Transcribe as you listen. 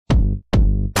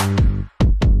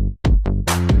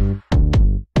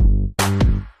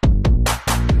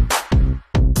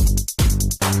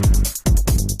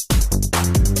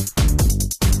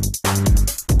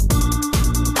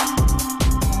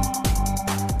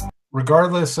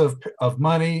regardless of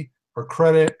money or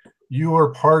credit, you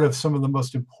were part of some of the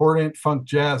most important funk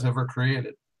jazz ever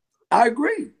created. I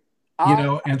agree. You I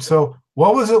know, and so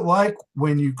what was it like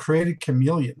when you created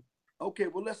Chameleon? Okay.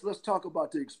 Well, let's talk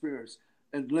about the experience,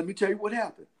 and let me tell you what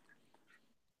happened.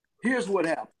 Here's what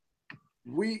happened.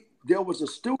 There was a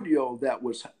studio that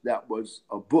was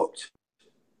booked.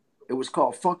 It was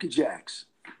called Funky Jacks.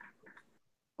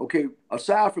 Okay,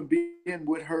 aside from being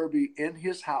with Herbie in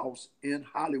his house in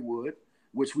Hollywood,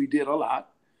 which we did a lot,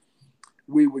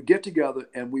 we would get together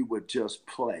and we would just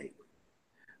play.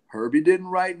 Herbie didn't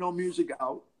write no music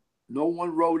out. No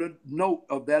one wrote a note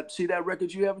of that. See that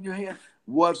record you have in your hand?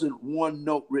 Wasn't one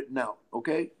note written out.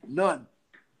 Okay, none.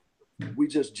 We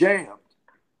just jammed,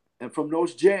 and from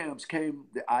those jams came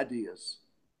the ideas,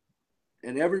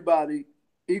 and everybody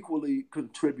equally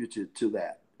contributed to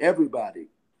that. Everybody.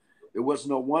 There was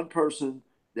no one person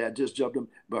that just jumped in.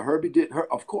 But Herbie did.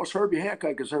 Of course, Herbie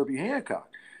Hancock is Herbie Hancock.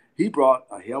 He brought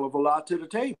a hell of a lot to the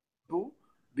table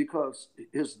because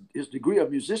his degree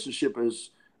of musicianship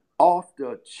is off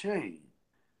the chain.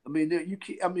 I mean,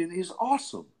 I mean, he's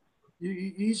awesome.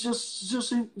 He's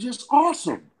just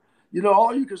awesome. You know,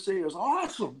 all you can say is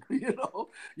awesome. You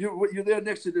know, you're there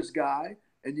next to this guy,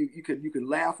 and you can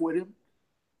laugh with him.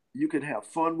 You can have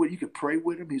fun with. You can pray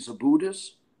with him. He's a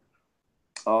Buddhist.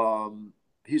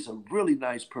 He's a really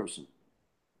nice person.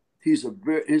 He's a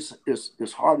very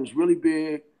his heart is really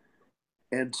big,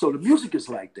 and so the music is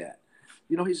like that.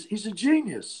 You know, he's a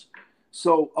genius.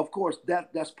 So of course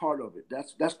that's part of it.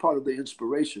 That's part of the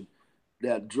inspiration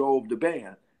that drove the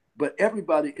band. But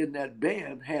everybody in that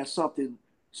band has something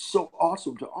so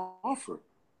awesome to offer.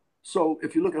 So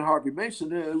if you look at Harvey Mason,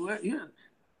 yeah,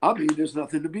 I mean, there's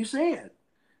nothing to be said.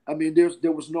 I mean,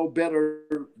 there was no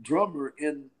better drummer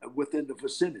in within the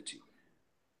vicinity.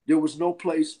 There was no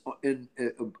place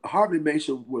Harvey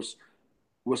Mason was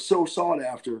so sought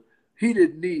after. He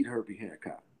didn't need Herbie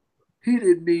Hancock. He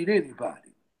didn't need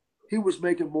anybody. He was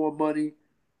making more money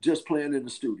just playing in the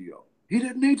studio. He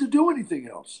didn't need to do anything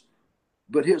else.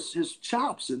 But his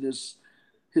chops and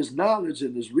his knowledge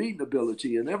and his reading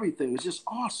ability and everything is just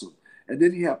awesome. And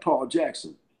then you have Paul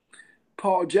Jackson.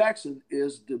 Paul Jackson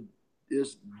is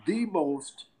the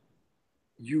most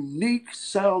unique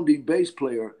sounding bass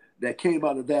player that came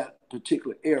out of that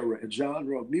particular era and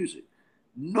genre of music.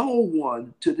 No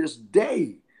one to this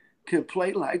day can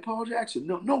play like Paul Jackson.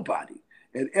 No, nobody.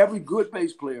 And every good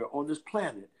bass player on this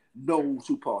planet knows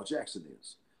who Paul Jackson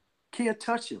is. Can't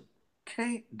touch him.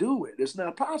 Can't do it. It's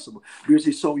not possible because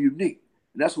he's so unique.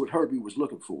 And that's what Herbie was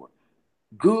looking for.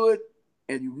 Good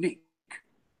and unique.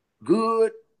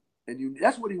 Good and unique.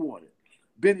 That's what he wanted.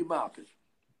 Benny Maupin.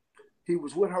 He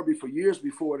was with Herbie for years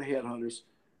before the Headhunters,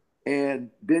 and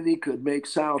Benny could make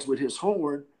sounds with his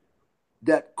horn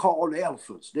that called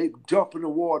elephants. They'd jump in the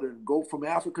water and go from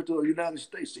Africa to the United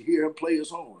States to hear him play his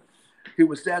horn. He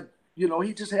was that,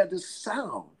 he just had this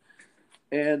sound.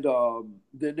 And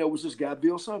then there was this guy,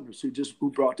 Bill Summers,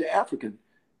 who brought the African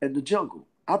and the jungle.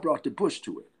 I brought the bush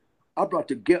to it. I brought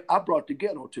the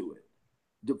ghetto to it.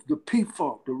 The P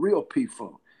funk, the real P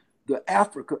funk.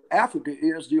 Africa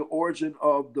is the origin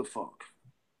of the funk.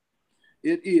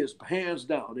 It is hands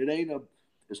down.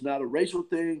 It's not a racial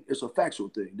thing. It's a factual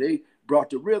thing. They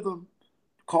brought the rhythm,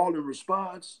 call and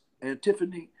response, and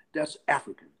Tiffany. That's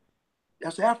African.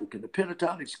 That's African. The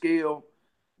pentatonic scale,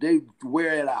 they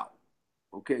wear it out.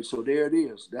 Okay, so there it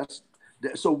is.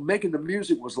 So making the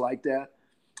music was like that.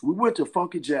 We went to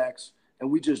Funky Jacks and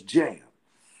we just jammed.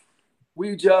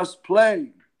 We just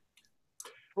played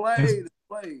and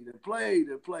played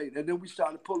and played. And then we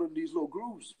started pulling these little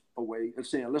grooves away and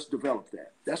saying, let's develop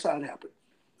that. That's how it happened.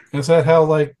 Is that how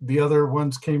like the other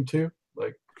ones came to?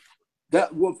 Like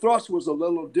that, well, Thrust was a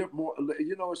little different, more,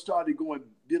 it started going,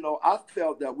 I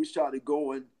felt that we started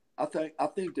going, I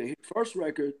think the first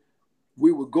record,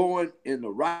 we were going in the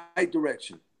right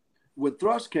direction. When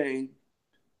Thrust came,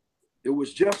 it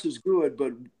was just as good,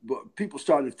 but people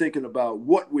started thinking about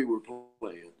what we were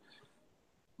playing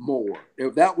more.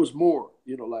 If that was more,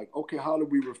 like, okay, how do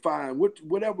we refine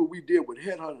whatever we did with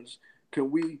Headhunters? Can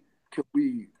we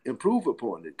improve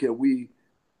upon it? Can we,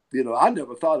 I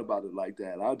never thought about it like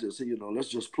that. I just say, let's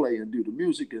just play and do the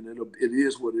music, and it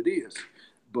is what it is.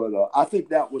 But I think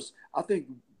it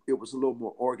was a little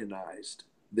more organized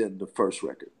than the first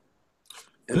record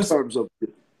in terms of.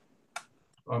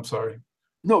 I'm sorry.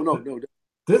 No.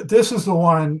 This is the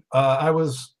one I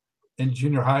was in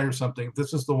junior high or something.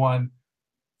 This is the one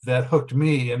that hooked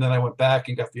me, and then I went back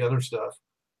and got the other stuff.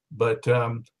 But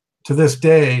to this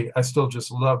day, I still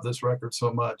just love this record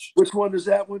so much. Which one is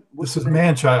that one? This is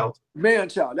Manchild.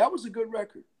 Manchild. That was a good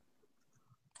record.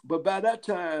 But by that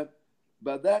time,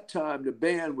 by that time the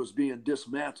band was being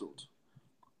dismantled.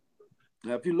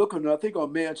 Now, if you look on, I think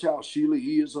on Man Child, Sheila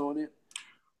E. is on it.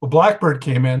 Well, Blackbird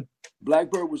came in.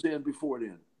 Blackbird was in before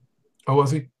then. Oh,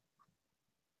 was he?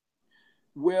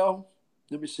 Well,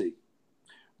 let me see.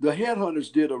 The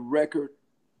Headhunters did a record.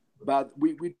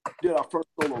 We did our first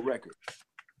solo record.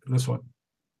 This one.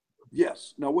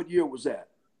 Yes. Now, what year was that?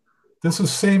 This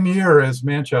is same year as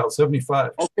Manchild,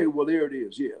 75. Okay, well, there it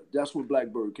is. Yeah, that's when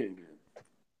Blackbird came in.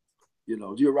 You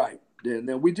know, you're right.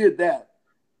 Then we did that.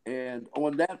 And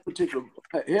on that particular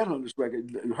Headhunters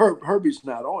record, Herbie's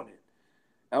not on it.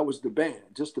 That was the band,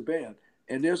 just the band.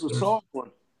 And there's a song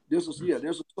on there's a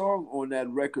song on that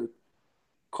record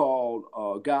called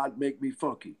 "God Make Me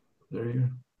Funky." There you go.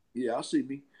 Yeah, I see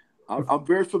me. I'm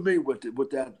very familiar with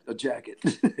that jacket.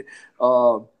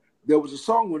 There was a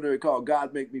song on there called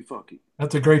 "God Make Me Funky."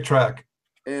 That's a great track.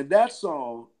 And that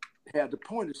song had the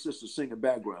Pointer Sisters singing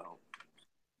background,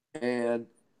 and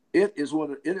it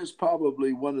is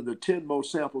probably one of the 10 most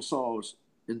sampled songs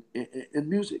in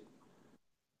music.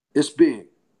 It's big.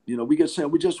 You know,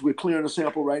 we're clearing a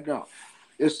sample right now.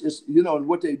 It's you know, and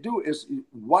what they do is,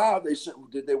 why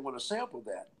did they want to sample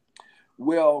that?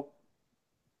 Well,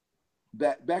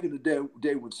 back in the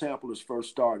day when samplers first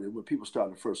started, when people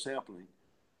started first sampling,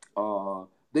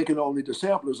 the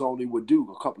samplers only would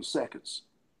do a couple of seconds.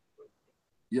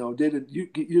 You know, you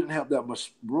didn't have that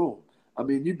much room. I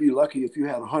mean, you'd be lucky if you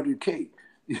had 100K.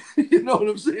 You know what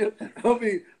I'm saying? I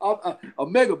mean, a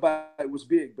megabyte was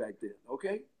big back then.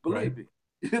 Okay, believe me.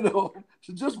 You know,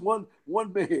 so just one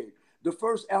meg. The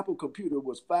first Apple computer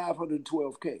was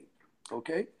 512K.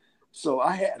 Okay, so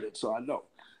I had it, so I know.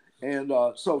 And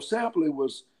so sampling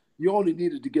was, you only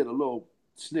needed to get a little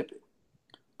snippet,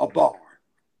 a bar.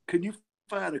 Can you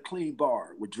find a clean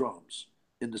bar with drums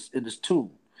in this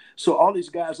tune? So all these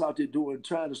guys out there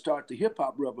trying to start the hip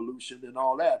hop revolution and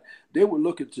all that, they were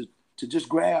looking to just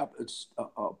grab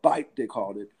a bite, they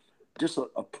called it, just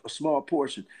a small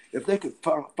portion. If they could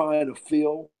find a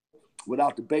fill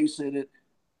without the bass in it,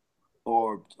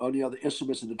 or any other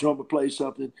instruments, and the drummer plays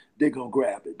something, they're going to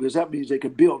grab it, because that means they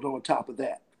can build on top of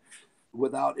that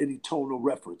without any tonal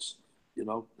reference, you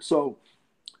know? So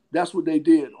that's what they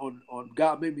did on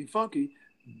God Made Me Funky.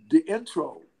 The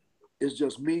intro is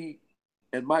just me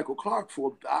and Michael Clark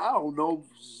for, I don't know,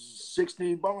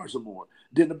 16 bars or more.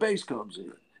 Then the bass comes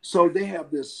in. So they have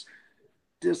this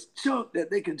chunk that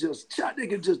they can just, as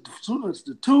soon as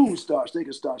the tune starts, they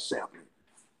can start sampling.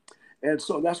 And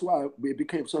so that's why it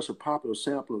became such a popular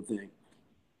sampler thing.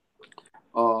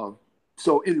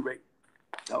 So anyway,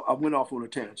 I went off on a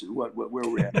tangent. Where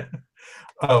we're at?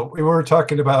 We were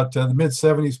talking about the mid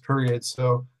 70s period.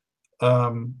 So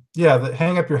yeah, the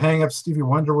Hang Up Your Hang Up, Stevie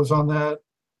Wonder was on that.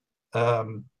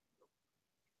 And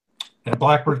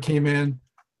Blackbird came in.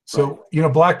 So, right. You know,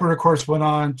 Blackbird, of course, went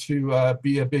on to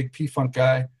be a big P-Funk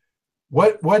guy.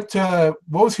 What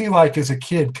was he like as a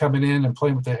kid coming in and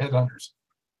playing with the Headhunters?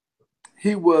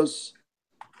 He was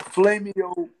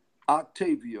Flamio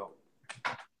Octavio.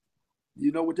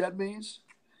 You know what that means?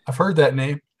 I've heard that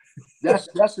name.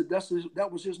 That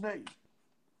was his name.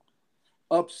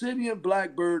 Obsidian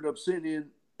Blackbird,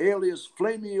 Obsidian, alias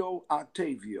Flamio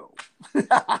Octavio.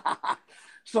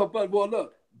 So, but well,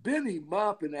 look, Benny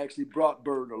Maupin actually brought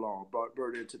Bird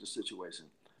into the situation.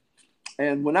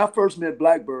 And when I first met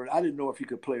Blackbird, I didn't know if he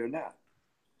could play or not.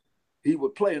 He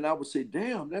would play, and I would say,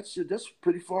 "Damn, that's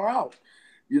pretty far out."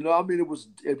 You know, I mean,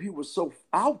 he was so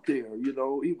out there. You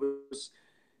know, he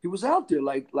was out there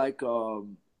like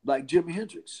Jimi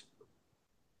Hendrix.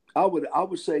 I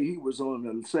would say he was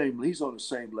on the same. He's on the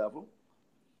same level.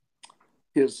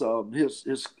 His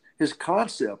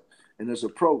concept and his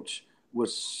approach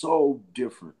was so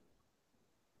different.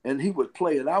 And he would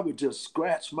play, and I would just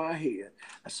scratch my head.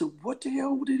 I said, "What the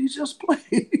hell did he just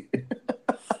play?"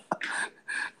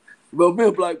 Well, me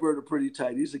and Blackbird are pretty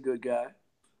tight. He's a good guy,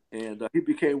 and he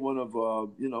became one of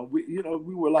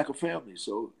we were like a family.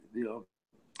 So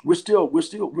we're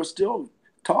still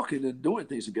talking and doing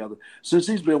things together since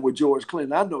he's been with George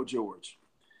Clinton. I know George,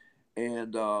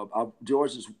 and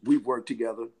we've worked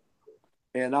together,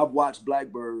 and I've watched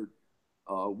Blackbird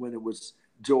when it was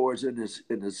George in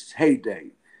his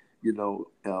heyday,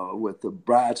 with the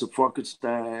Brides of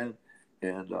Frankenstein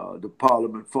and the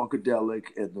Parliament Funkadelic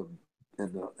and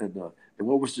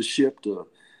what was the ship, the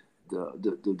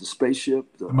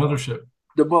spaceship, the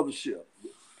mothership,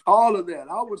 all of that.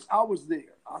 I was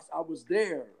there. I was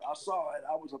there. I saw it.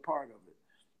 I was a part of it,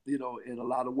 in a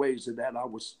lot of ways. And that I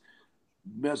was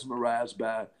mesmerized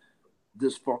by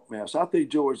this funk master. I think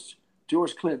George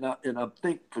Clinton, and I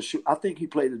think for sure, I think he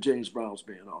played in James Brown's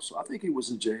band also. I think he was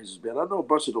in James's band. I know a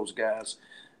bunch of those guys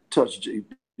touched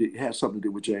it had something to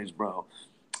do with James Brown.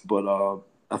 But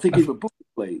I think I f- even Bootsy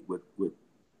played with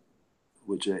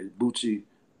James Bootsy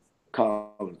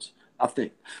Collins. I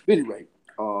think. But anyway,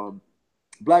 um,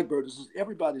 Blackbird is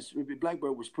everybody's.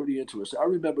 Blackbird was pretty interesting. I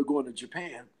remember going to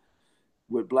Japan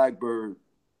with Blackbird,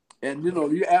 and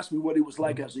you asked me what he was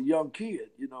like as a young kid.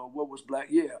 What was Black?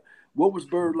 Yeah, what was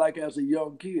Bird like as a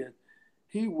young kid?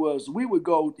 He was. We would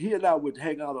go. He and I would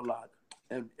hang out a lot,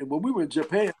 and when we were in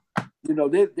Japan,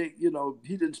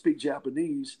 he didn't speak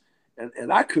Japanese,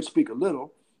 and I could speak a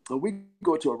little. And we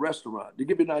go to a restaurant to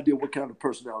give you an idea what kind of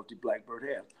personality Blackbird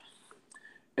had.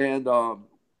 And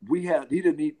he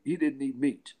didn't eat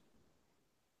meat.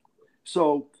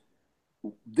 So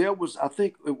there was, I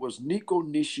think it was Nico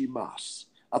Nishimas.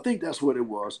 I think that's what it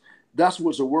was. That's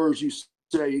what the words you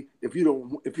say if you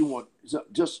want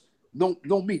just no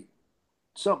meat.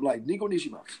 Something like Nico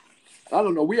Nishimas. I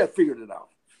don't know. We had figured it out.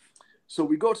 So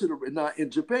we go to now in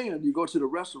Japan, you go to the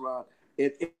restaurant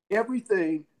and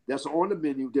everything that's on the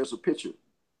menu, there's a picture.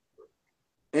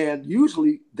 And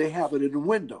usually they have it in the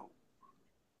window.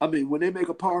 I mean, when they make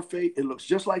a parfait, it looks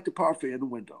just like the parfait in the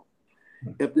window.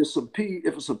 If it's a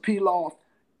pilaf,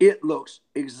 it looks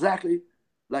exactly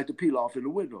like the pilaf in the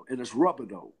window, and it's rubber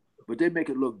though. But they make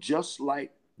it look just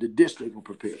like the dish they're gonna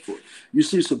prepare for it. You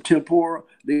see some tempura,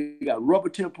 they got rubber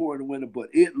tempura in the window, but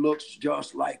it looks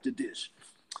just like the dish.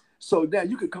 So now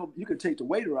you can take the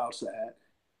waiter outside,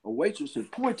 a waitress,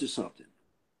 and point to something.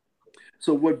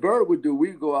 So what Bird would do,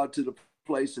 we'd go out to the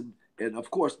place and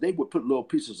of course they would put little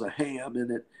pieces of ham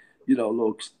in it, a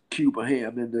little cube of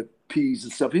ham in the peas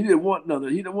and stuff. He didn't want none of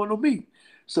it. He didn't want no meat.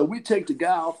 So we take the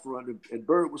guy out front and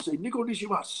Bird would say, Nico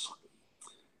Nishimas.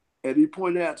 And he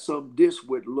pointed out some dish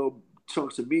with little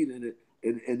chunks of meat in it.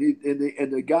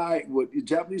 And the guy, the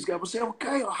Japanese guy would say,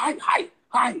 okay, hi.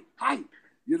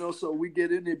 So we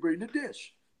get in, they bring the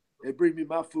dish. They bring me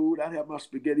my food. I'd have my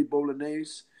spaghetti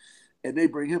bolognese, and they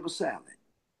bring him a salad.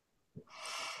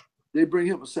 They bring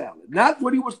him a salad. Not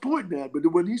what he was pointing at, but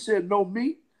when he said no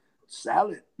meat,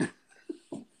 salad.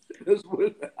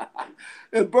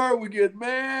 And Bird would get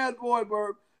mad, boy,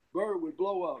 Bird would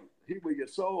blow up. He would get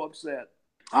so upset.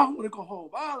 I want to go home.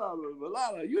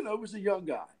 It was a young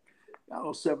guy. I don't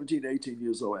know, 17, 18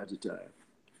 years old at the time.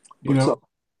 you But know, so,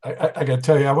 I got to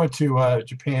tell you, I went to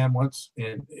Japan once,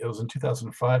 and it was in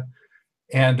 2005,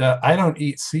 and I don't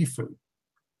eat seafood,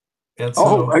 and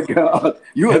oh so my God,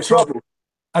 you in and so trouble.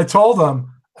 I told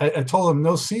them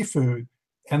no seafood,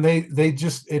 and they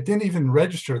just it didn't even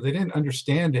register. They didn't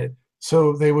understand it,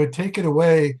 so they would take it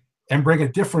away and bring a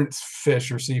different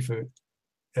fish or seafood.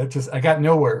 I got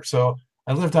nowhere. So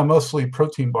I lived on mostly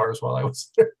protein bars while I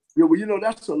was there. Yeah, well,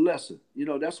 that's a lesson.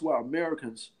 That's why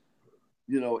Americans,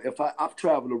 if I've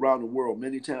traveled around the world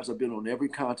many times, I've been on every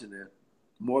continent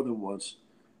more than once.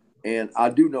 And I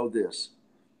do know this.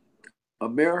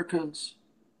 Americans,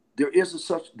 there is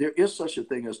such a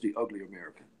thing as the ugly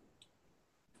American.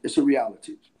 It's a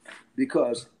reality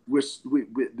because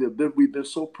we've been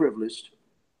so privileged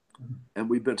and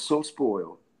we've been so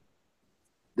spoiled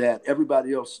that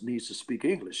everybody else needs to speak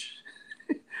English,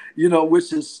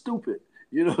 which is stupid.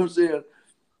 You know what I'm saying?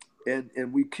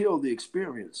 And we kill the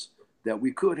experience that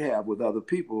we could have with other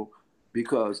people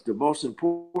because the most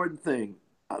important thing,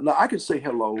 now I can say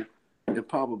hello in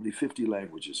probably 50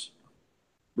 languages.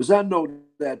 Because I know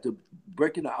that the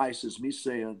breaking the ice is me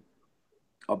saying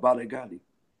abarigani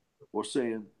or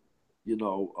saying,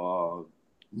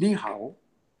 ni hao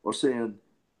or saying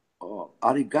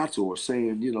arigato or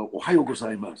saying, ohayo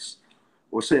gozaimasu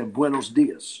or saying buenos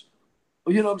dias.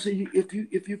 You know what I'm saying?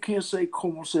 If you can't say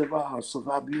como se va, se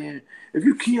va bien, if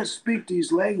you can't speak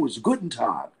these languages, guten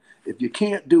tag, if you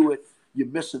can't do it, you're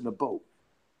missing the boat.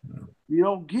 You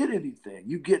don't get anything.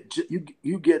 You get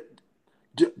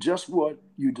just what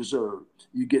you deserve.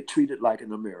 You get treated like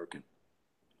an American.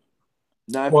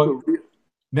 Now, if Well, you're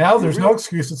now you're there's no real,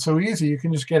 excuse. It's so easy. You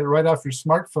can just get it right off your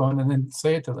smartphone and then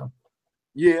say it to them.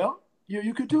 yeah,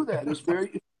 you could do that.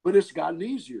 But it's gotten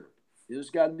easier. It's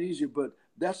gotten easier. But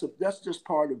that's just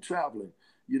part of traveling.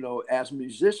 As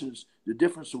musicians, the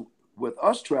difference with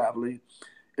us traveling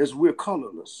is we're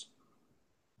colorless.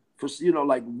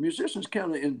 Like musicians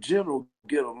kind of in general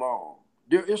get along.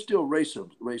 There is still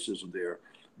racism there,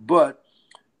 but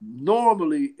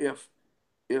normally if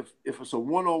it's a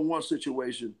one-on-one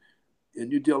situation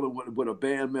and you're dealing with a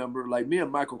band member like me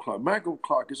and Michael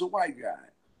Clark is a white guy.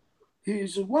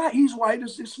 He's white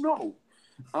as the snow.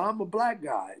 I'm a black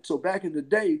guy. So back in the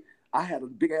day, I had a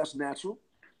big ass natural,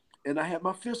 and I had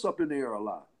my fists up in the air a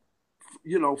lot.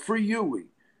 Free Huey,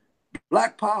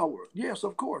 Black Power. Yes,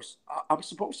 of course, I'm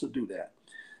supposed to do that.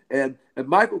 And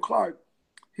Michael Clark,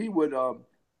 he would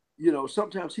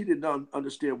sometimes he didn't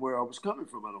understand where I was coming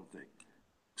from, I don't think.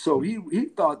 So he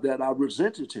thought that I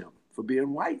resented him for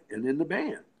being white and in the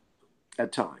band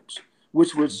at times,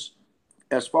 which was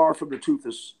as far from the truth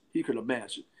as he could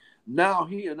imagine. Now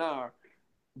he and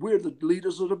we're the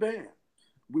leaders of the band.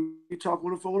 We talk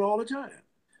on the phone all the time.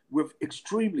 We're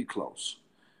extremely close.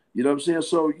 You know what I'm saying?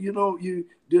 So,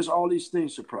 there's all these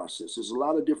things to process. There's a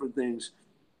lot of different things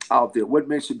out there. What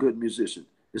makes a good musician?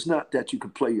 It's not that you can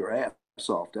play your ass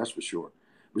off, that's for sure.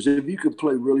 But if you can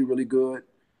play really, really good,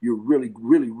 you're really,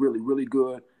 really, really, really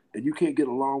good, and you can't get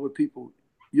along with people,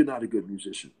 you're not a good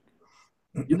musician.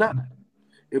 You're not.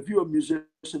 If you're a musician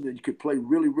and you can play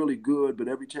really, really good, but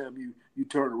every time you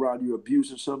turn around, you're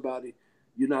abusing somebody,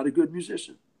 you're not a good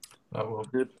musician. Well,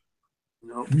 You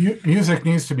know? music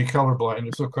needs to be colorblind.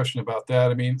 There's no question about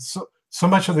that. I mean, so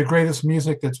much of the greatest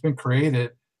music that's been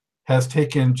created has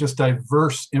taken just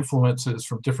diverse influences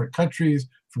from different countries,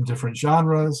 from different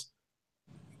genres.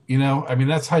 I mean,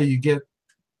 that's how you get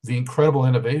the incredible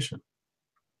innovation.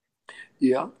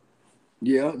 Yeah,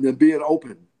 yeah. And then being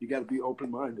open, you got to be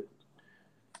open-minded.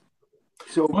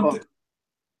 So go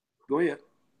ahead.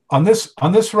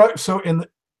 So in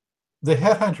the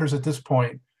Headhunters at this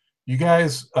point, you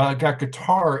guys got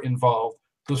guitar involved.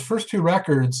 Those first two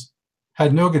records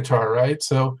had no guitar, right?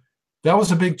 So that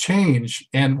was a big change.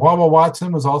 And Wawa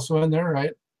Watson was also in there,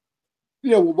 right?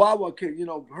 Yeah, well, Wawa came,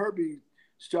 Herbie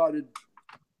started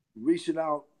reaching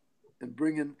out and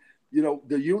bringing,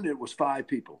 the unit was 5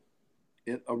 people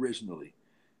originally.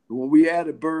 When we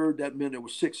added Bird, that meant there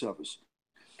was 6 of us.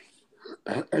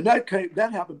 And that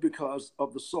happened because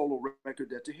of the solo record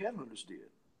that the Headhunters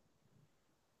did.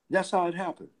 That's how it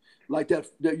happened. Like that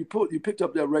you picked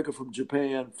up that record from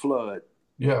Japan, Flood.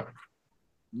 Yeah.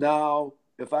 Now,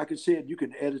 if I could say it, you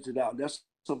can edit it out. That's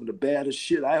some of the baddest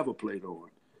shit I ever played on.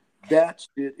 That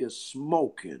shit is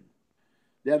smoking.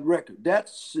 That record, that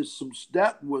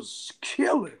was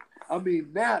killing. I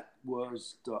mean, that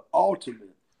was the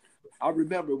ultimate. I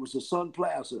remember it was the Sun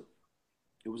Plaza.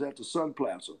 It was at the Sun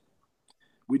Plaza.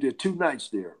 We did 2 nights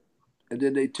there, and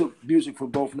then they took music from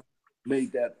both nights,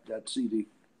 made that CD.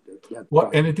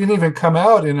 And it didn't even come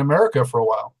out in America for a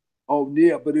while. Oh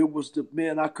yeah, but it was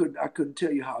I couldn't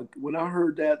tell you how. When I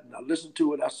heard that and I listened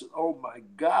to it, I said, "Oh my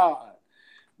God,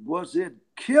 was it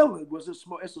killing? Was it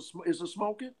smoke? Is it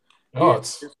smoking? Oh,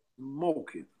 it's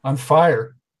smoking on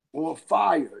fire. On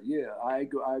fire, yeah, I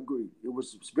agree. It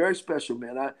was very special,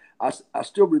 man. I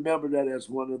still remember that as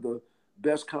one of the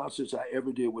best concerts I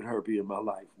ever did with Herbie in my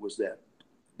life. Was that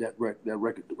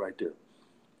record right there.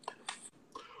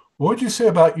 What would you say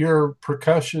about your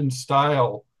percussion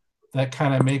style that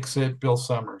kind of makes it Bill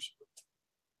Summers?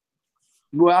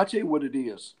 Well, I'll tell you what it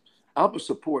is. I'm a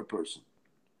support person.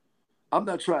 I'm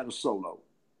not trying to solo.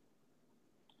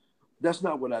 That's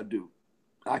not what I do.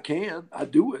 I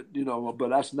do it, but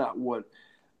that's not what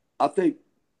I think.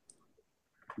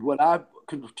 What I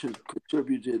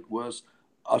contributed was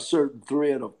a certain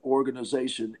thread of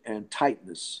organization and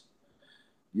tightness,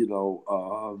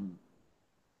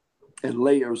 and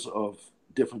layers of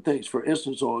different things. For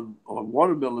instance, on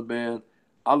Watermelon Man,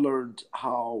 I learned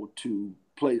how to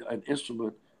play an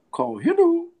instrument called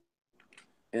Hindu,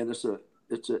 and it's a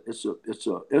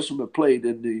instrument played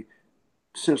in the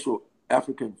Central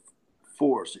African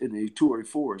forest, in the Ituri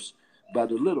forest, by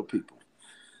the little people.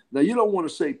 Now, you don't want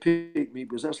to say pygmy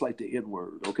because that's like the N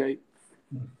word, okay?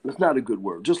 It's not a good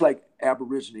word. Just like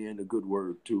Aborigine ain't a good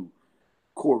word to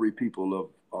Corey people of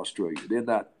Australia. They're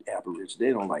not Aborigine. They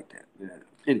don't like that.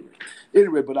 Yeah.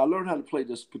 Anyway, but I learned how to play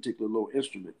this particular little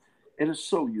instrument, and it's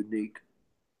so unique.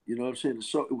 You know what I'm saying?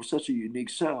 It was such a unique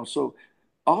sound. So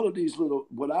all of these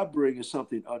what I bring is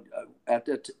something at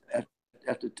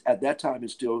that time and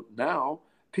still now,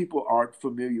 people aren't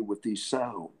familiar with these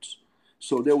sounds.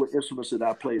 So there were instruments that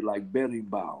I played like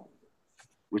berimbau,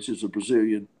 which is a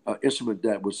Brazilian instrument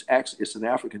that was actually, it's an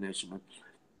African instrument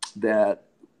that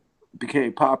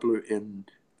became popular in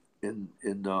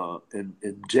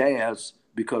jazz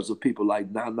because of people like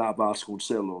Nana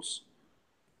Vasconcelos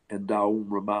and Daum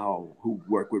Ramal, who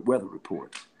work with Weather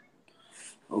Report.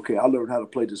 Okay, I learned how to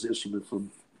play this instrument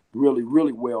from really,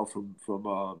 really well from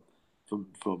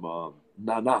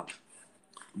Nana,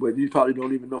 but you probably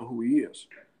don't even know who he is.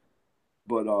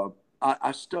 But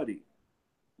I study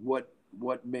what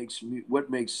makes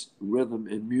rhythm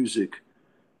and music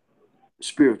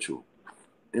spiritual,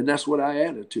 and that's what I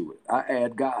added to it. I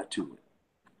add God to it.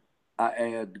 I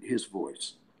add His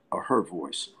voice or her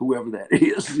voice, whoever that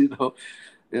is,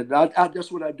 And I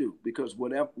that's what I do, because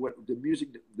what the music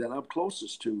that I'm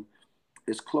closest to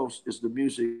is the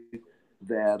music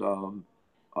that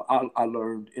I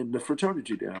learned in the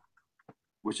fraternity down.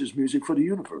 which is music for the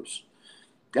universe.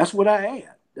 That's what I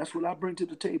add. That's what I bring to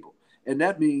the table. And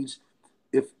that means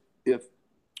if the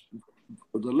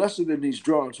lesson in these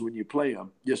drums, when you play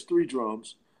them, there's three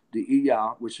drums: the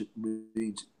iya, which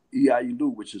means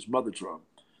iailu, which is mother drum,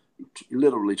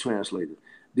 literally translated.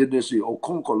 Then there's the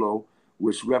okonkolo,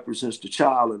 which represents the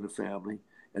child in the family,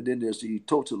 and then there's the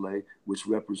itotele, which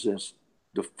represents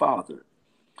the father.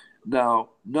 Now,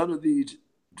 none of these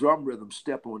drum rhythms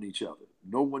step on each other.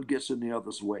 No one gets in the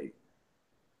other's way.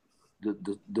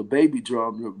 The baby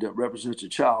drum that represents the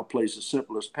child plays the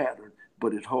simplest pattern,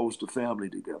 but it holds the family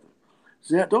together.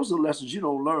 So those are lessons you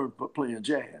don't learn but playing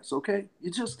jazz, okay?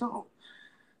 You just don't.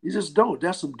 You just don't.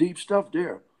 That's some deep stuff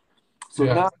there. So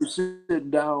Yeah. now you're sitting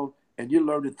down and you're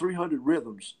learning 300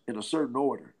 rhythms in a certain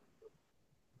order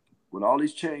with all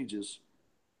these changes.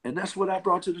 And that's what I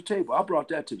brought to the table. I brought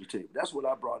that to the table. That's what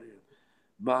I brought in.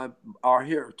 Our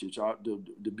heritage, not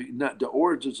the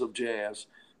origins of jazz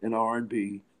and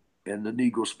R&B and the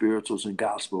Negro spirituals and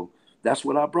gospel. That's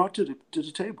what I brought to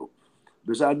the table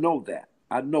because I know that.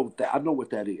 I know that. I know what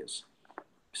that is.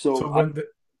 So So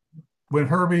when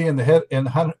Herbie and the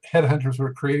Headhunters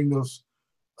were creating those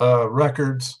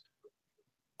records,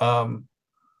 um,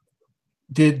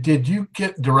 did you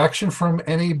get direction from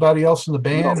anybody else in the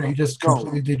band, or you just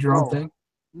completely did your own thing?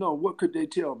 No, what could they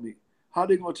tell me? How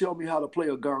they gonna tell me how to play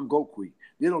a gangokwe?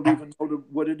 They don't even know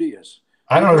what it is.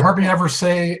 I don't know. Herbie ever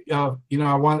say, I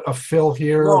want a fill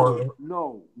here?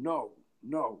 No, never.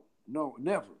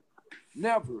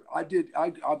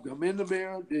 I'm in the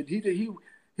band.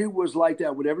 He was like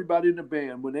that with everybody in the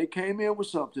band. When they came in with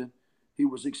something, he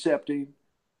was accepting,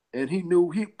 and he knew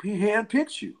he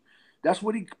handpicked you. That's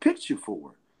what he picked you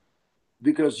for,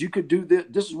 because you could do this.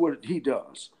 This is what he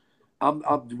does. I'm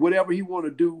whatever he want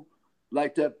to do,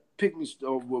 like that picnic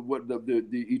stuff, what the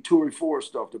Ituri Forest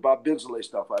stuff, the Bob Bensley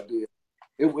stuff I did.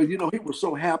 It was, he was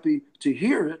so happy to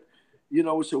hear it.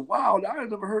 Said, wow, I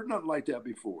had never heard nothing like that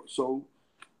before. So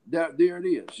there it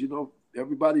is.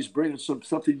 Everybody's bringing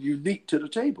something unique to the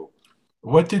table.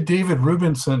 What did David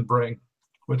Rubinson bring?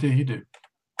 What did he do?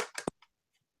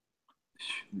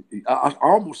 I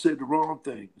almost said the wrong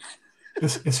thing.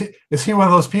 Is he one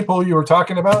of those people you were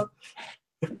talking about?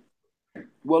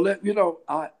 Well,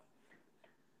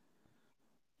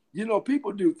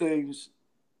 people do things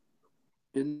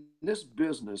in this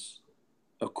business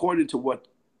according to what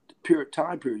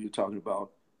time period you're talking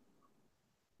about.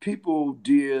 People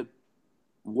did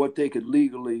what they could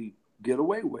legally get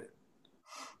away with,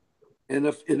 and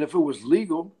if it was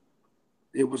legal,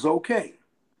 it was okay.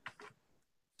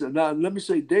 So now let me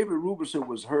say, David Rubinson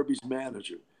was Herbie's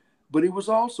manager, but he was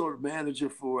also the manager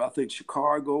for, I think,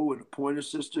 Chicago and the Pointer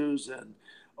Sisters and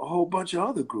a whole bunch of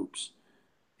other groups.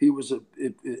 He was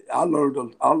I learned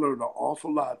an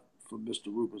awful lot from Mr.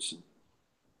 Rubinson.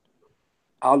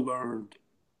 I learned,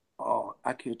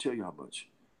 I can't tell you how much.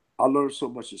 I learned so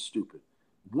much it's stupid.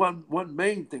 One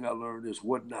main thing I learned is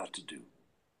what not to do.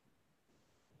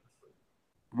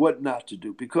 What not to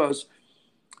do, because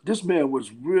this man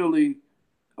was really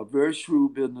a very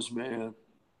shrewd businessman.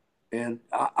 And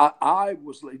I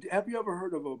was like, have you ever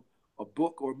heard of a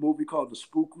book or a movie called The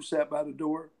Spook Who Sat by the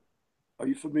Door? Are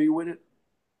you familiar with it?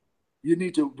 You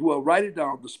need to, write it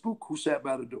down, The Spook Who Sat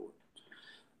by the Door.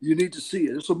 You need to see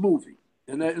it. It's a movie,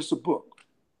 and it's a book.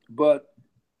 But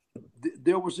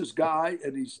there was this guy,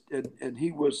 and he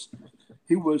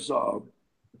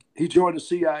joined the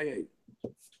CIA,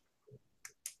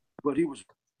 but he was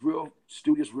real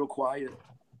studious, real quiet.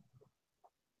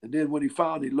 And then when he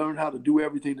learned how to do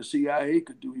everything the CIA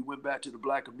could do, he went back to the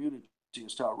black community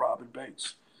and started robbing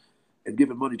banks and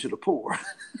giving money to the poor.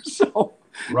 So,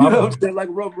 like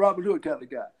a Robin Hood kind of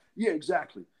guy. Yeah,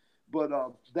 exactly. But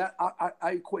that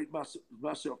I equate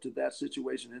myself to that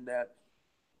situation in that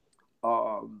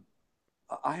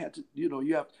I had to,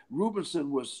 Rubinson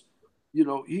was,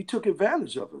 he took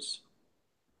advantage of us.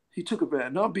 He took advantage.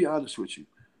 And I'll be honest with you.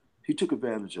 He took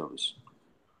advantage of us.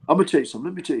 I'm going to tell you something.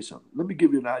 Let me tell you something. Let me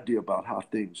give you an idea about how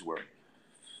things work.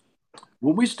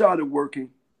 When we started working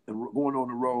and going on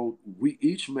the road, we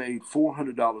each made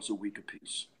 $400 a week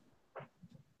apiece.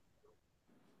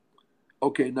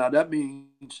 Okay, now that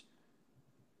means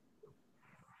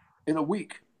in a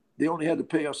week, they only had to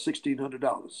pay us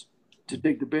 $1,600 to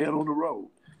take the band on the road.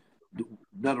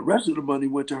 Now, the rest of the money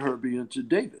went to Herbie and to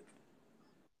David.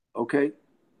 Okay?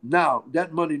 Now,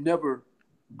 that money never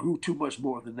grew too much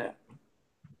more than that.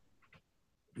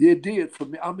 It did for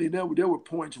me. I mean, there were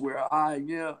points where I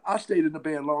stayed in the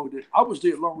band longer I was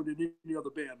there longer than any other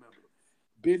band member.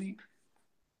 Benny,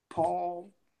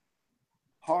 Paul,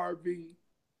 Harvey,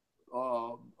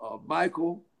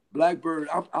 Michael, Blackbird,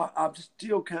 I'm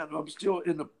still I'm still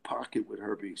in the pocket with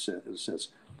Herbie in a sense,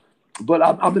 but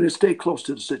I'm going to stay close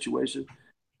to the situation,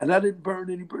 and I didn't burn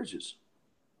any bridges.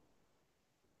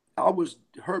 I was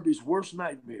Herbie's worst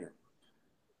nightmare.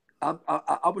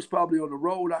 I was probably on the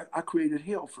road. I created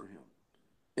hell for him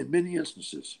in many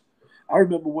instances. I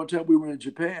remember one time we were in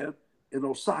Japan, in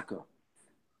Osaka,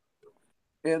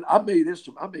 and I make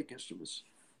instruments.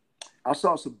 I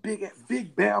saw some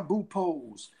big bamboo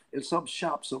poles in some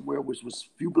shop somewhere, which was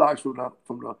a few blocks from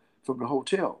the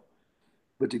hotel.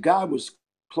 But the guy was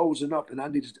closing up, and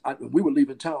we were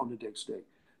leaving town the next day.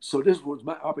 So this was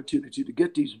my opportunity to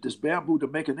get this bamboo to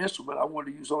make an instrument I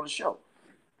wanted to use on the show.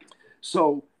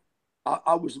 So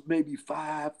I was maybe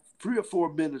 3 or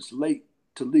 4 minutes late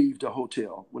to leave the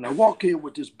hotel. When I walk in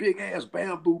with this big ass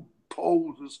bamboo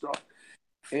poles and stuff,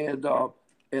 and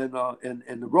and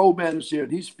the road manager there,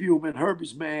 and he's fuming.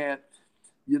 Herbie's mad,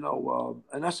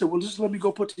 and I said, well, just let me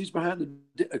go put these behind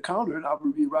the counter, and I'll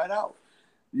be right out.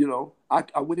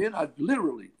 I went in. I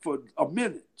literally for a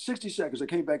minute, 60 seconds. I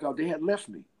came back out. They had left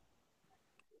me.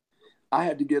 I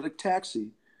had to get a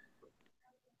taxi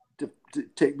to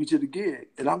take me to the gig,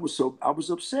 and I was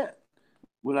upset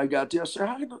when I got there. I said,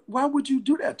 why would you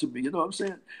do that to me? You know what I'm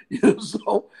saying?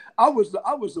 So I was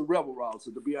the rebel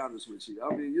rouser, to be honest with you.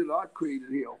 I mean, I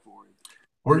created hell for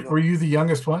him. Were you the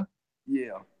youngest one?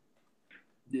 Yeah,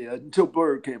 yeah. Until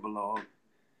Bird came along.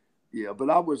 Yeah, but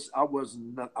I was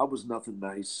nothing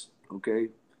nice. Okay,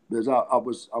 because I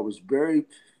was very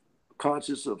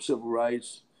conscious of civil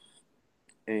rights,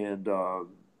 and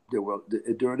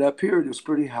during that period it was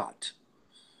pretty hot.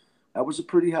 That was a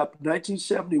pretty hot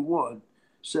 1971,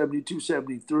 72,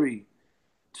 73.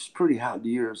 It's pretty hot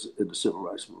years in the civil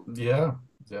rights movement. Yeah,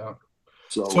 yeah.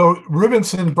 So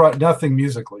Rubinson brought nothing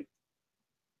musically.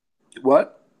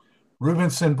 What?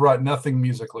 Rubinson brought nothing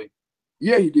musically.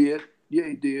 Yeah, he did. Yeah,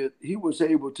 he did. He was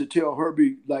able to tell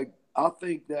Herbie, like, I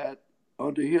think that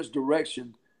under his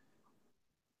direction,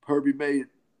 Herbie made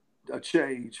a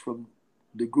change from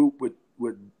the group with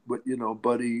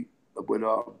Buddy,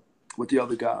 with the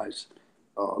other guys,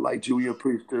 like Julian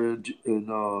Priester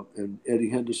and Eddie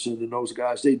Henderson and those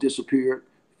guys. They disappeared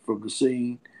from the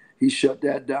scene. He shut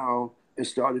that down and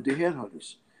started the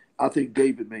Headhunters. I think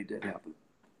David made that happen.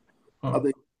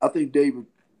 Oh. I think David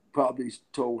probably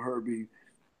told Herbie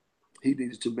he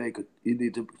needed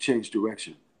to change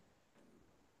direction.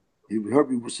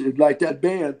 Herbie was like that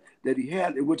band that he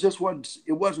had. It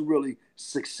wasn't really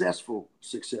successful.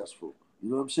 You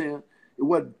know what I'm saying? It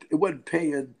wasn't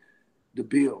paying the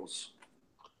bills.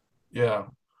 Yeah.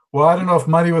 Well, I don't know if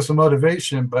money was the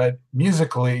motivation, but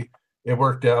musically it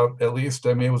worked out at least.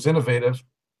 I mean, it was innovative.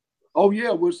 Oh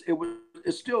yeah,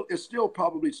 it still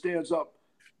probably stands up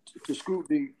to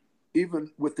scrutiny even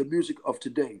with the music of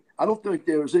today. I don't think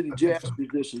there's any jazz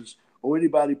musicians or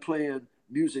anybody playing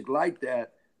music like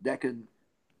that can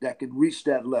reach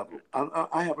that level.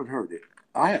 I haven't heard it.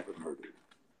 I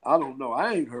don't know.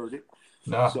 I ain't heard it.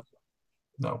 No. So,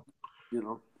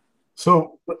 no.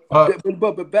 So, but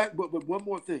one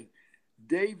more thing,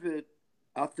 David,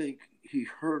 I think he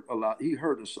hurt a lot. He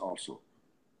hurt us also.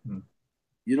 You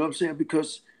know what I'm saying?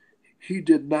 Because he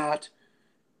did not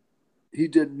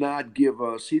give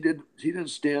us. He didn't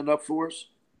stand up for us,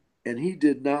 and he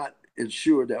did not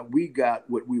ensure that we got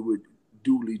what we were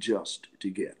duly just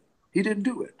to get. He didn't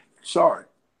do it. Sorry,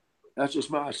 that's just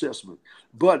my assessment.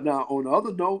 But now, on the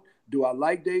other note, do I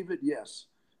like David? Yes.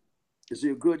 Is he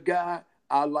a good guy?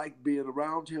 I like being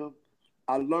around him.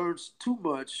 I learned too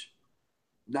much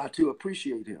not to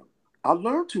appreciate him. I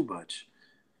learned too much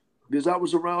because I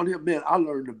was around him. Man, I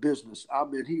learned the business. I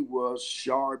mean, he was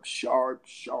sharp,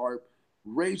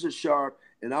 razor sharp,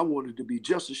 and I wanted to be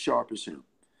just as sharp as him.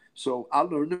 So I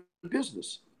learned the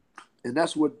business. And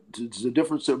that's what the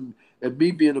difference in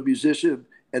me being a musician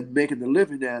and making a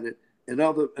living at it,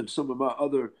 and some of my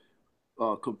other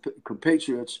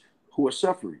compatriots who are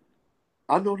suffering.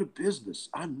 I know the business.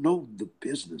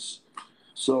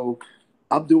 So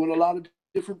I'm doing a lot of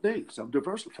different things. I'm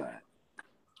diversified.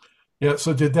 Yeah.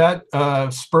 So did that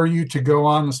spur you to go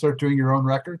on and start doing your own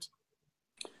records?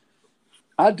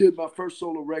 I did my first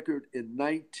solo record in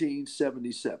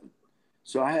 1977.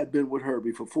 So I had been with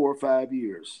Herbie for 4 or 5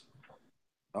 years.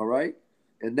 All right.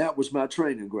 And that was my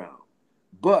training ground.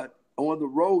 But on the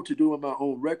road to doing my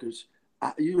own records,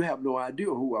 you have no idea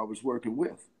who I was working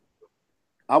with.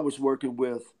 I was working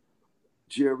with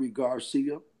Jerry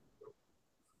Garcia.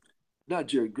 Not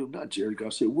Jerry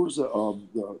Garcia. What was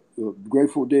the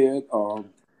Grateful Dead?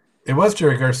 It was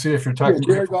Jerry Garcia. If you're talking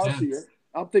Jerry Garcia. Dead.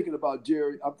 I'm thinking about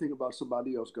Jerry. I'm thinking about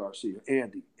somebody else, Garcia.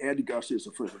 Andy Garcia is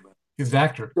a friend of mine. He's an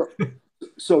actor.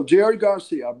 So Jerry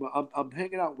Garcia, I'm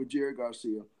hanging out with Jerry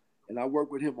Garcia, and I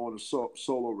work with him on a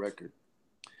solo record.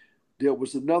 There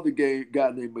was another guy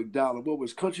named McDonald. What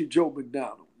was Country Joe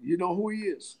McDonald? You know who he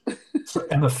is?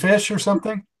 And the fish or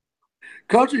something?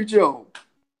 Country Joe.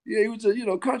 Yeah, he was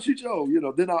a Country Joe.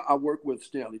 Then I work with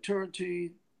Stanley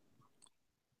Turrentine.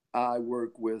 I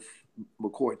work with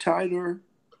McCoy Tyner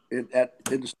in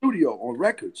the studio on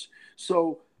records.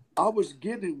 So I was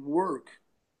getting work.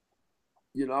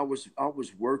 I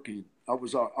was working. I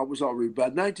was already by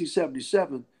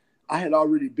 1977. I had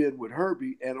already been with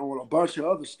Herbie and on a bunch of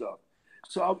other stuff.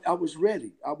 So I was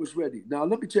ready. I was ready. Now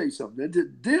let me tell you something.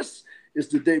 This is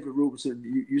the David Rubinson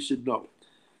you should know.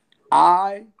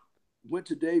 I went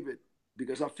to David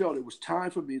because I felt it was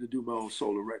time for me to do my own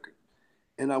solo record.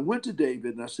 And I went to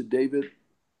David and I said, David,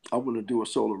 I want to do a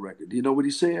solo record. Do you know what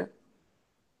he said?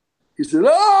 He said,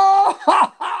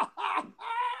 oh!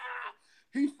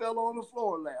 He fell on the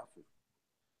floor laughing.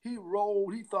 He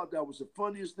rolled. He thought that was the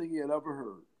funniest thing he had ever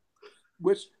heard,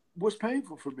 which was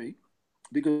painful for me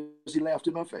because he laughed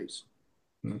in my face.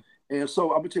 Mm. And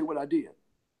so I'm going to tell you what I did.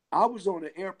 I was on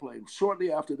an airplane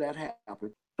shortly after that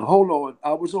happened. Hold on. I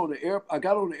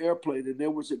got on the airplane and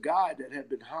there was a guy that had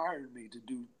been hiring me to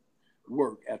do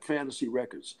work at Fantasy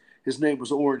Records. His name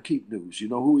was Orrin Keepnews. You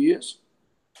know who he is?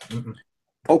 Mm-hmm.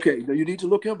 Okay, now you need to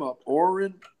look him up.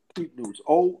 Orrin Keepnews,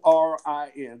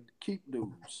 Orin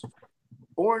Keepnews.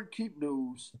 Orrin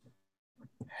Keepnews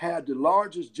had the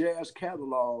largest jazz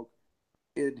catalog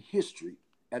in history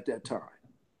at that time.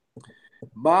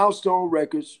 Milestone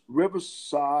Records,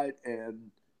 Riverside,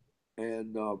 and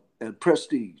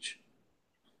Prestige.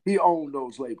 He owned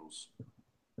those labels.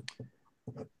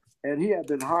 And he had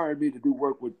been hiring me to do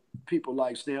work with people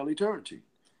like Stanley Turrentine.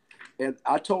 And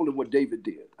I told him what David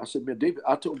did. I said, man,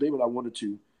 I told David I wanted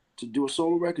to do a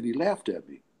solo record. He laughed at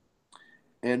me.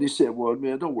 And he said, well,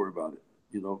 man, don't worry about it.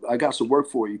 I got some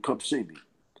work for you. Come see me.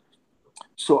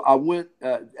 So I went,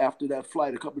 after that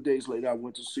flight, a couple of days later, I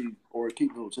went to see Orrin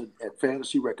Keepnews at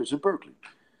Fantasy Records in Berkeley.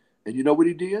 And you know what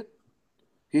he did?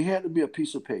 He handed me a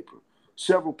piece of paper,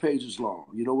 several pages long.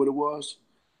 You know what it was?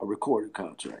 A recording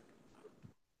contract.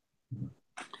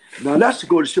 Now, that's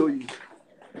going to show you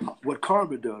what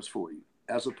karma does for you,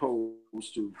 as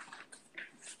opposed to,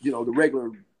 the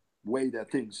regular way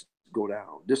that things go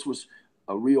down. This was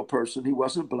a real person. He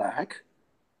wasn't black.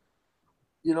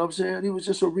 You know what I'm saying? He was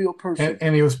just a real person.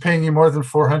 And he was paying you more than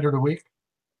 $400 a week?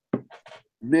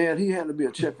 Man, he handed me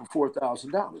a check for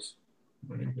 $4,000.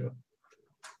 There you go.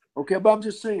 Okay, but I'm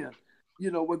just saying,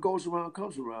 what goes around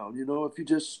comes around. If you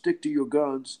just stick to your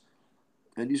guns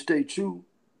and you stay true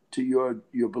to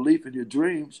your belief and your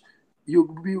dreams, you'll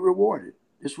be rewarded.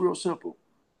 It's real simple.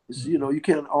 It's, you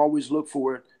can't always look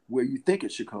for it where you think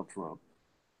it should come from.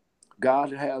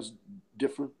 God has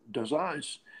different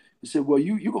designs. He said, well,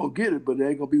 you're going to get it, but it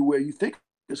ain't going to be where you think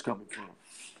it's coming from.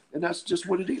 And that's just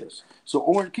what it is. So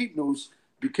Orrin Keepnews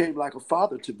became like a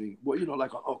father to me, well,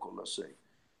 like an uncle, let's say.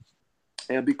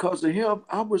 And because of him,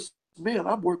 I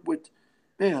worked with,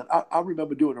 I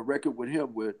remember doing a record with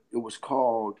him where it was a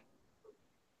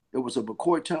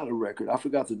McCoy Tyner record. I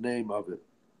forgot the name of it.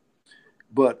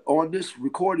 But on this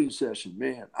recording session,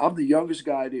 man, I'm the youngest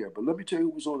guy there. But let me tell you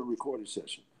who was on the recording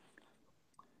session.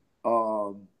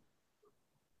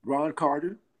 Ron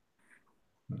Carter,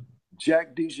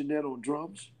 Jack DeJohnette on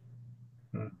drums,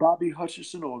 Bobby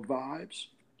Hutcherson on vibes,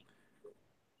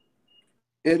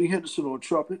 Eddie Henderson on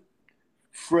trumpet,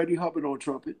 Freddie Hubbard on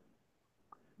trumpet,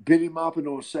 Benny Maupin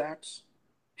on sax,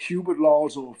 Hubert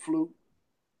Laws on flute.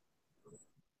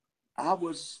 I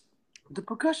was the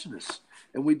percussionist,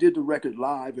 and we did the record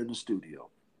live in the studio.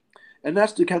 And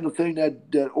that's the kind of thing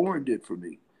that Orrin did for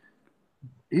me.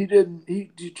 He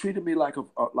treated me like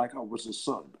I was his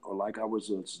son, or like I was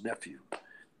his nephew,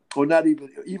 or not even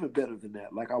better than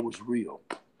that, like I was real.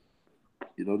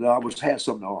 That I had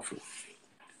something to offer.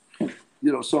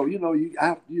 So you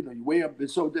weigh up, and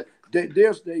so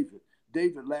there's David.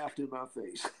 David laughed in my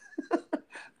face.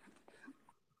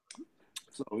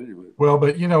 So anyway. Well,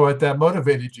 but you know what? That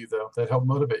motivated you, though. That helped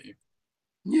motivate you.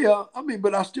 Yeah,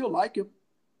 but I still like him.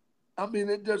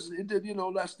 It doesn't. It did.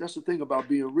 That's the thing about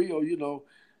being real.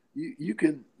 You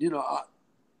can.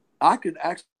 I can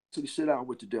actually sit down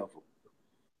with the devil.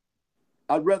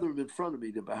 I'd rather him in front of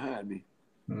me than behind me.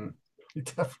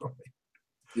 Definitely.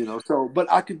 So, but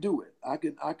I can do it. I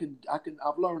can.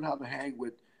 I've learned how to hang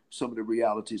with some of the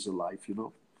realities of life.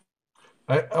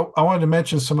 I wanted to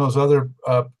mention some of those other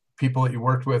people that you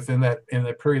worked with in that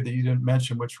period that you didn't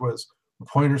mention, which was the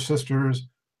Pointer Sisters,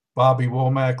 Bobby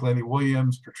Womack, Lenny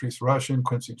Williams, Patrice Rushen,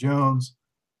 Quincy Jones,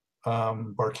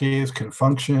 Bar-Kays,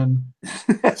 Confunction,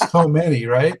 so many,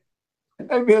 right?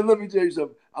 Hey man, let me tell you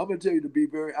something. I'm gonna tell you to be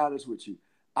very honest with you.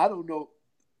 I don't know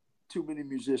too many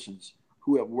musicians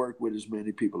who have worked with as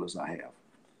many people as I have.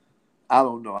 I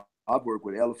don't know. I've worked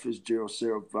with Ella Fitzgerald,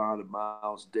 Sarah Vaughan, and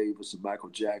Miles Davis, and Michael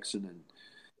Jackson, and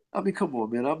I mean, come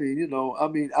on, man. I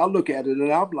mean, I look at it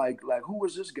and I'm like, who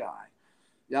is this guy?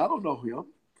 Yeah, I don't know him.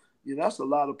 That's a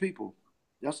lot of people.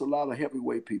 That's a lot of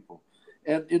heavyweight people.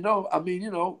 And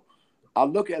I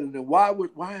look at it and why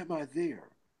am I there?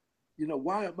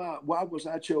 Why was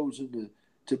I chosen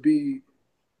to be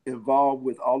involved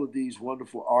with all of these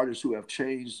wonderful artists who have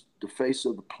changed the face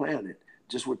of the planet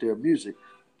just with their music?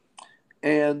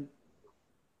 And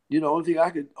only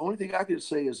thing I could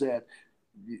say is that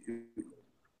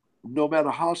no matter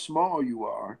how small you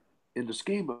are in the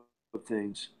scheme of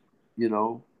things, you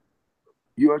know,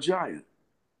 you're a giant.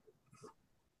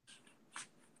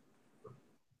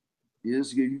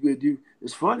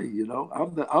 It's funny,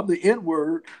 I'm the N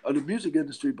word of the music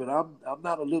industry, but I'm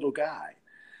not a little guy,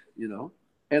 you know.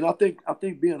 And I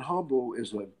think being humble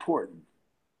is important.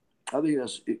 I think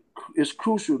it's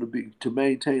crucial to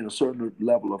maintain a certain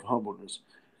level of humbleness,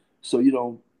 so you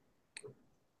don't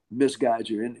misguide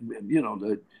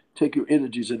to take your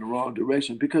energies in the wrong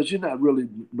direction because you're not really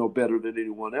no better than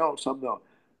anyone else. I'm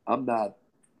not.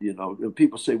 And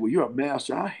people say, "Well, you're a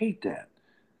master." I hate that.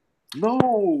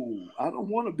 No, I don't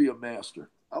want to be a master.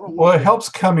 I don't want Well, to it make. helps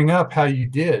coming up how you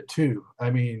did too.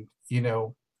 I mean,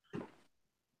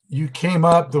 you came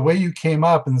up the way you came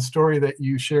up and the story that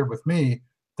you shared with me,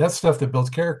 that's stuff that builds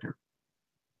character.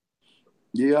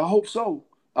 Yeah, I hope so.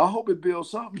 I hope it builds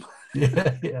something.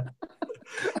 Yeah, yeah.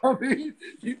 I mean,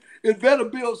 it better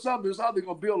build something. It's either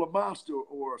gonna build a monster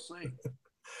or a saint.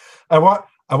 I want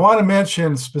to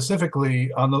mention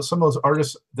specifically on some of those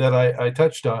artists that I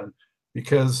touched on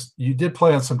because you did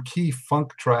play on some key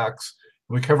funk tracks.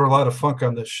 We cover a lot of funk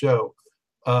on this show.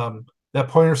 That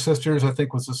Pointer Sisters, I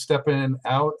think, was a Steppin'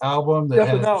 Out album that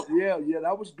Stepping had, out, yeah, yeah,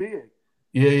 that was big.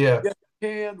 yeah, yeah. Yes, you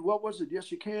can. What was it?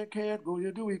 Yes, you can. Go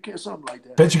you do you can something like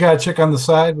that. Bet You Got a Chick on the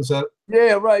Side. Was that?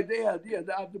 Yeah, right. Yeah.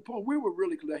 The point we were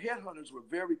really the Headhunters were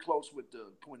very close with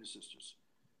the Pointer Sisters.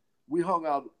 We hung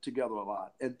out together a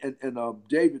lot, and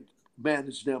David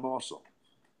managed them also.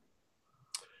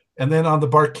 And then on the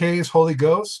Bar-Kays, Holy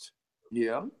Ghost,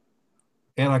 Yeah,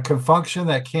 and on Confunction,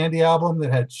 that Candy album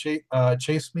that had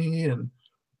Chase Me and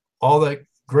all that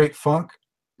great funk.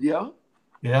 yeah.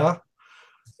 Yeah.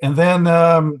 And then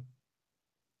um,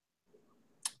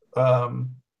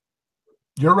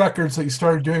 your records that you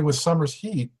started doing with Summer's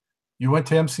Heat, you went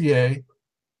to MCA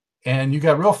and you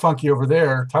got real funky over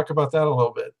there. Talk about that a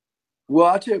little bit. Well,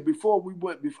 I tell you, before we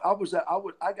went, before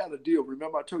I got a deal.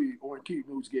 Remember, I told you, Orange Key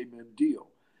News gave me a deal,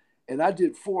 and I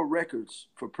did 4 records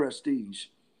for Prestige,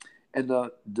 and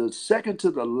the second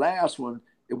to the last one,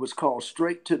 it was called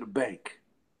Straight to the Bank.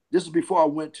 This is before I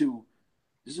went to.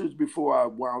 This is before I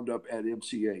wound up at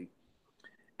MCA,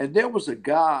 and there was a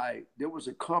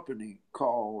company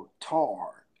called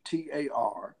TAR,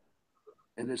 TAR,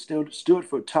 and it stood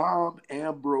for Tom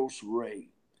Ambrose Ray.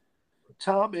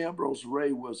 Tom Ambrose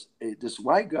Ray was this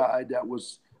white guy that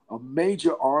was a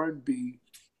major R&B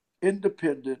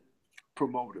independent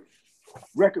promoter,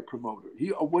 record promoter.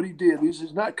 What he did, this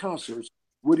is not concerts.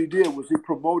 What he did was he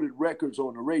promoted records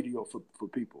on the radio for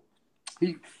people.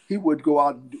 He he would go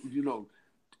out and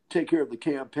take care of the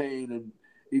campaign, and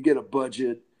he get a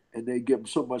budget, and they give him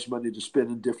so much money to spend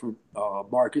in different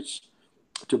markets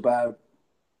to buy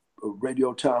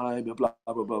radio time and blah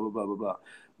blah blah blah blah blah blah.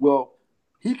 Well,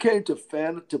 he came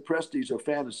to Prestige or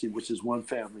Fantasy, which is one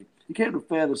family. He came to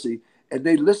Fantasy, and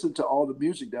they listened to all the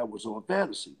music that was on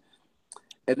Fantasy,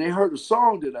 and they heard a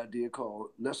song that I did called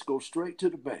 "Let's Go Straight to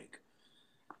the Bank,"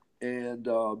 and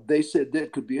they said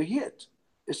that could be a hit.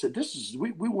 They said this is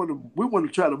we want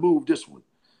to try to move this one,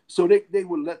 so they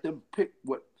would let them pick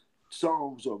what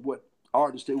songs or what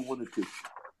artists they wanted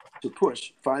to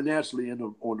push financially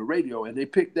on the radio, and they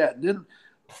picked that. And then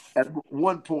at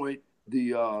one point,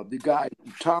 the guy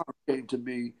Tom came to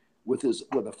me with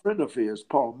a friend of his,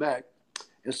 Paul Mack,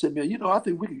 and said, "Man, I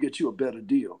think we can get you a better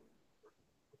deal.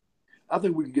 I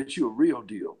think we can get you a real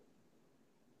deal."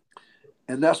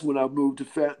 And that's when I moved to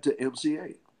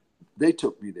MCA. They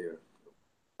took me there.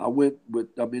 I went with.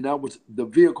 I mean, that was the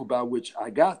vehicle by which I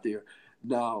got there.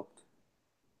 Now,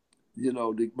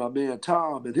 my man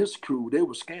Tom and his crew, they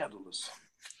were scandalous.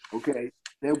 Okay,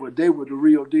 they were the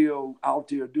real deal out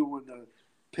there doing the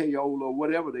payola,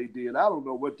 whatever they did. I don't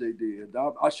know what they did.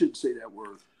 I shouldn't say that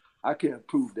word. I can't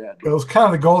prove that It though. was kind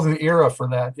of the golden era for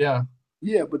that. Yeah.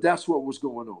 Yeah, but that's what was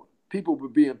going on. People were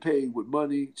being paid with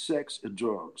money, sex, and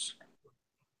drugs.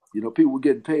 People were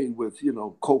getting paid with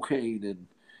cocaine and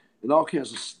and all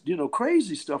kinds of,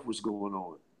 crazy stuff was going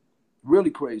on,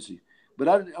 really crazy. But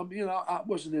I mean, I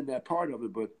wasn't in that part of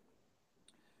it, but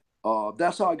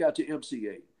that's how I got to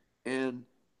MCA. And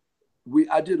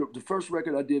the first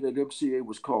record I did at MCA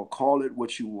was called "Call It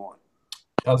What You Want."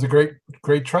 That was a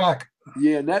great track.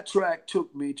 Yeah, and that track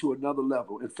took me to another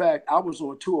level. In fact, I was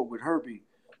on tour with Herbie,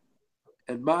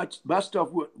 and my stuff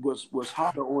was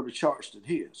higher on the charts than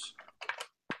his.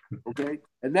 Okay,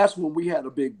 and that's when we had a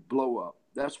big blow up.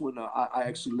 That's when I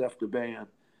actually left the band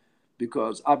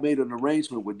because I made an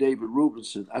arrangement with David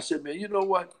Rubinson. I said, man, you know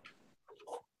what?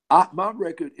 My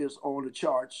record is on the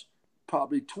charts,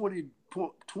 probably 20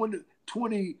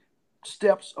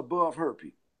 steps above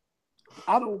Herbie.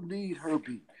 I don't need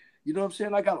Herbie. You know what I'm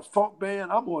saying? I got a funk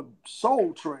band. I'm on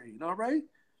Soul Train, all right?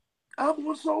 I'm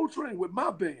on Soul Train with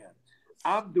my band.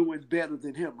 I'm doing better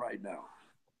than him right now.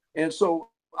 And so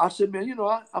I said, man,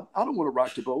 I don't want to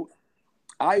rock the boat.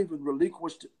 I even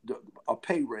relinquished a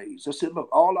pay raise. I said, look,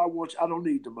 I don't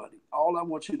need the money. All I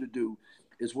want you to do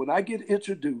is when I get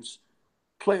introduced,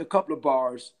 play a couple of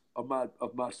bars of my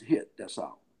hit. That's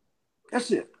all.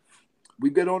 That's it. We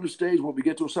get on the stage. When we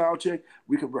get to a sound check,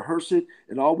 we can rehearse it.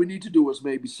 And all we need to do is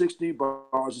maybe 16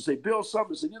 bars and say, Bill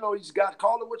Summers, said, he's got,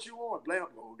 call it what you want. Blam,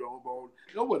 boom,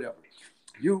 whatever.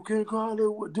 You can call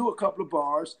it, do a couple of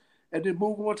bars, and then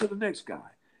move on to the next guy.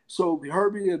 So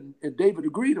Herbie and David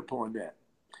agreed upon that.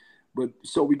 But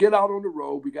so we get out on the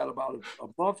road. We got about a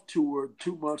month tour,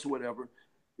 2 months, whatever.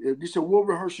 And he said, we'll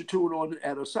rehearse your tune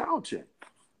at a sound check.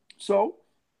 So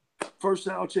first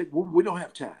sound check, we don't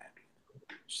have time.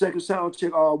 Second sound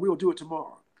check, we'll do it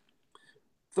tomorrow.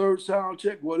 Third sound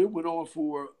check, well, it went on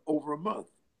for over a month.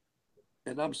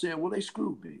 And I'm saying, well, they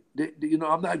screwed me.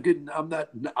 I'm not getting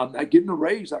a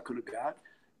raise I could have got.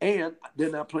 And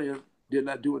they're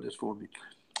not doing this for me.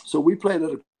 So we played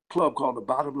at a club called The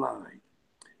Bottom Line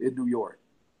in New York.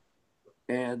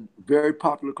 And very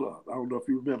popular club. I don't know if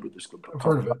you remember this club. I've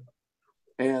heard of it.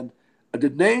 And the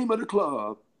name of the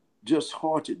club just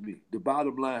haunted me, The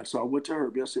Bottom Line. So I went to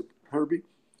Herbie. I said, Herbie,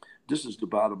 this is the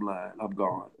bottom line. I'm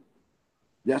gone.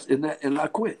 And I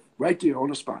quit right there on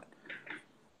the spot.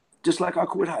 Just like I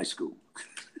quit high school.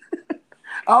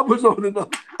 I was on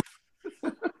another.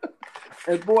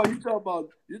 And boy, you're talking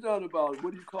about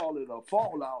what do you call it? A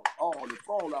fallout. Oh, the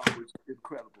fallout was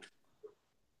incredible.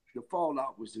 The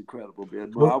fallout was incredible,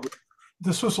 man. Well,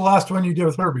 this was the last one you did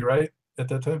with Herbie, right? At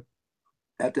that time?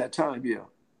 At that time, yeah.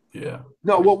 Yeah.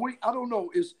 No, well, I don't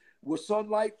know. Was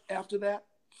Sunlight after that?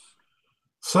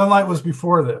 Sunlight was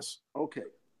before this. Okay.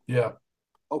 Yeah.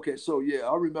 Okay, so yeah,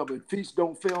 I remember Feast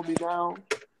Don't Fail Me Now.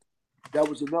 That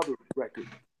was another record.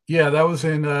 Yeah, that was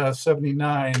in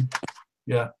 79.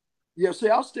 Yeah. Yeah, see,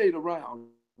 I stayed around.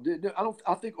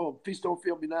 I think on Feast Don't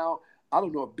Fail Me Now, I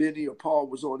don't know if Benny or Paul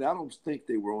was on there. I don't think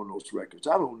they were on those records.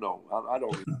 I don't know. I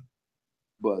don't know.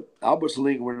 But I was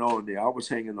lingering on there. I was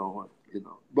hanging on,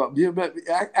 But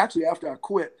actually, after I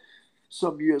quit,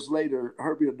 some years later,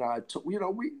 Herbie and I,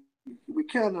 we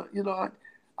kind of,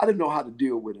 I didn't know how to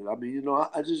deal with it. I mean,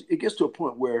 it gets to a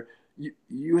point where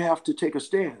you have to take a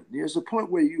stand. There's a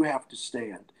point where you have to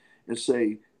stand and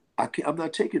say, I'm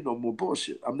not taking no more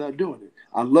bullshit. I'm not doing it.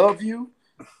 I love you.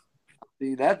 I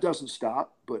mean, that doesn't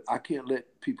stop, but I can't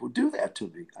let people do that to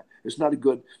me. It's not a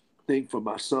good thing for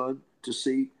my son to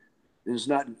see. It's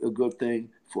not a good thing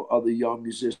for other young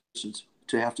musicians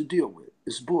to have to deal with.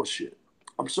 It's bullshit.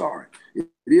 I'm sorry. It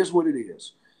is what it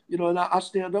is. And I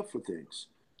stand up for things.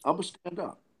 I'm going to stand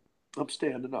up. I'm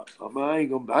standing up. I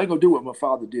ain't gonna do what my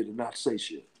father did and not say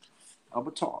shit. I'm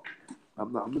gonna talk.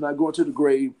 I'm not going to the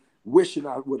grave wishing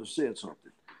I would have said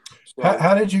something. So,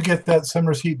 how did you get that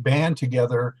Summer's Heat band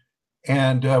together?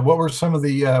 And what were some of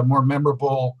the more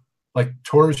memorable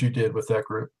tours you did with that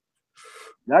group?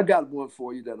 I got one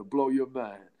for you that'll blow your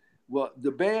mind. Well,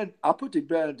 I put the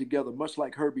band together much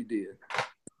like Herbie did.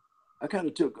 I kind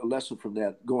of took a lesson from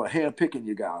that, hand-picking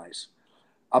you guys.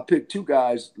 I picked two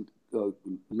guys,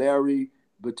 Larry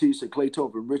Batiste and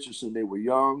Clayton Richardson. They were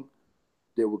young.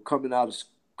 They were coming out of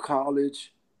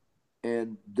college,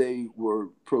 and they were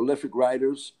prolific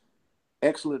writers,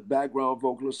 excellent background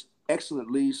vocalists, excellent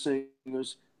lead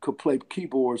singers, could play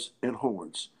keyboards and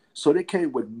horns. So they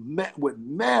came with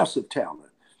massive talent.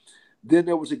 Then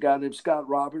there was a guy named Scott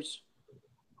Roberts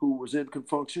who was in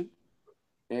Confunction,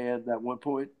 and at one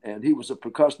point, and he was a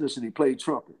percussionist and he played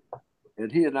trumpet.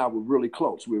 And he and I were really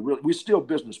close. We're still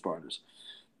business partners.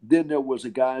 Then there was a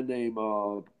guy named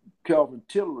Kelvin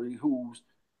Tillery,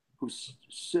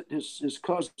 his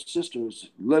cousin sister is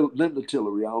Linda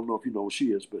Tillery. I don't know if you know who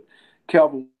she is, but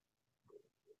Kelvin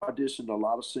auditioned a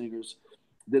lot of singers.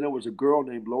 Then there was a girl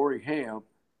named Lori Ham,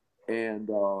 and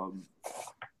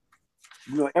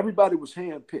You know, everybody was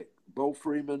handpicked. Bo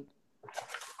Freeman.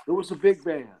 It was a big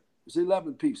band. It's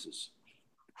 11 pieces.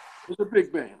 It's a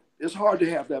big band. It's hard to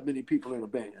have that many people in a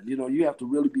band. You know, you have to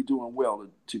really be doing well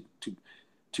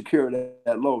to carry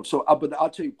that load. So, but I'll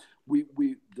tell you,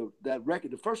 that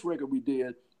record, the first record we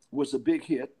did was a big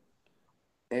hit,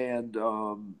 and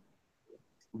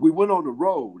we went on the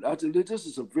road. I said, this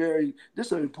is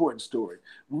an important story.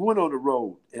 We went on the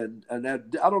road, and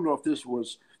that, I don't know if this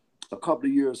was a couple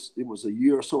of years. It was a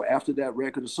year or so after that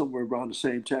record, or somewhere around the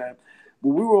same time. But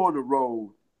we were on the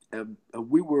road, and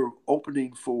we were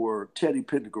opening for Teddy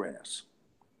Pendergrass.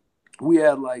 We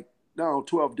had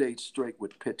 12 dates straight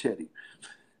with Teddy,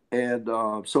 and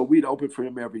so we'd open for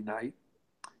him every night.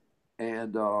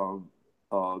 And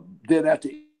then at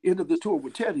the end of the tour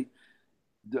with Teddy,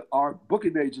 our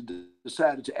booking agent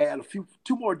decided to add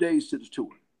two more days to the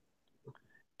tour.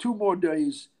 2 more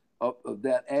days of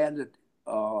that added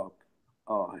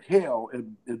hell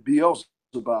and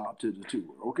Beelzebub to the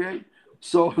tour. Okay,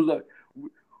 so look,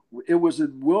 it was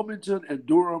in Wilmington and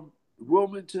Durham,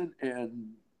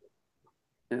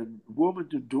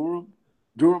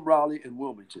 Durham, Raleigh, and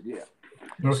Wilmington. Yeah,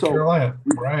 North Carolina,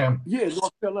 where I am. Yeah,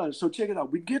 North Carolina. So check it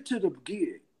out. We get to the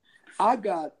gig. I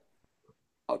got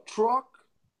a truck,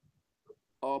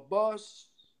 a bus,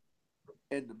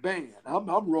 and the band.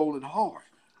 I'm rolling hard.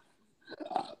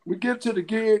 We get to the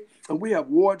gig, and we have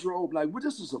wardrobe. Like, well,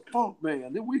 this is a funk,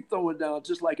 man. Then we throwing down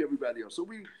just like everybody else. So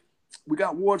we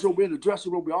got wardrobe in the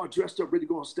dressing room. We all dressed up, ready to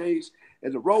go on stage.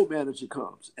 And the road manager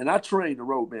comes. And I train the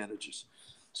road managers.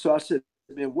 So I said,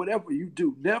 man, whatever you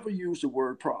do, never use the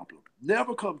word problem.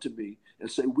 Never come to me and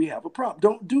say, we have a problem.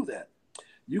 Don't do that.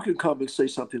 You can come and say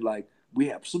something like, we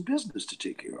have some business to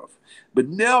take care of. But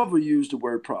never use the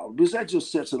word problem, because that just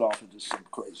sets it off into some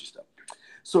crazy stuff.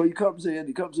 So he comes in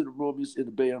the room, he's in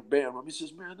the band room. He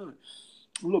says, man, a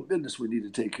little business we need to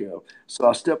take care of. So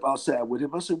I step outside with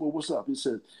him. I said, well, what's up? He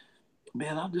said,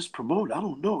 man, I'm just promoting. I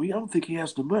don't know. I don't think he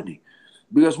has the money,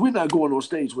 because we're not going on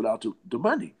stage without the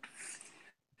money.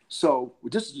 So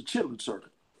this is a chilling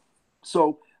circuit.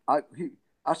 So I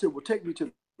said, well, take me to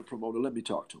the promoter. Let me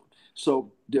talk to him.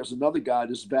 So there's another guy,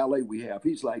 this valet we have.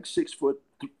 He's like 6 foot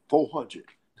 400.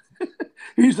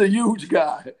 He's a huge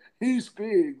guy. He's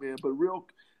big, man, but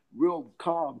real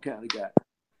calm kind of guy.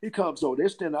 He comes over. They're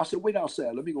standing. I said, wait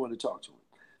outside. Let me go in and talk to him.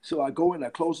 So I go in. I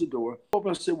close the door.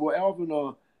 I said, well,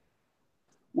 Alvin,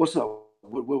 what's up?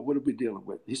 What are we dealing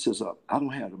with? He says, I don't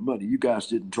have the money. You guys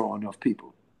didn't draw enough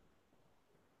people.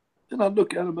 And I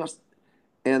look at him,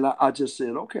 and I just said,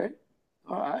 okay,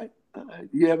 all right.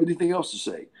 You have anything else to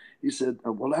say? He said,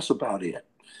 well, that's about it.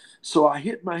 So I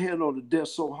hit my hand on the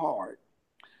desk so hard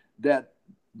that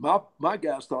my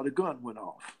guys thought a gun went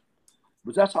off.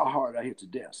 But that's how hard I hit the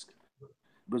desk.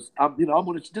 But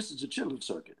this is a chilling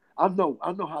circuit. I know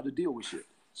how to deal with shit.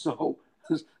 So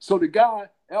the guy,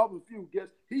 Alvin Few,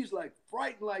 he's like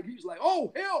frightened, he's like,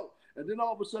 oh hell! And then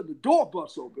all of a sudden the door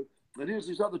busts open, and here's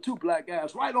these other 2 black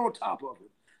guys right on top of him,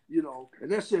 and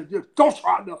they said, don't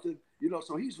try nothing,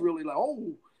 so he's really like,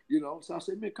 oh, so I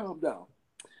said, man, calm down.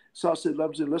 So I said,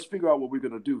 let's figure out what we're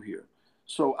gonna do here.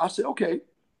 So I said, okay,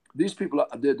 these people,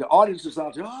 the audience is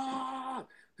out there,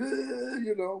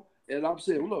 and I'm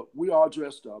saying, look, we all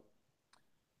dressed up.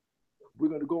 We're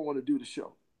gonna go on and do the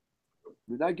show.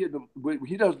 We're not getting them.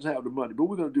 He doesn't have the money, but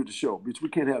we're gonna do the show because we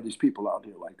can't have these people out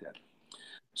here like that.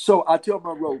 So I tell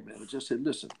my road manager, I said,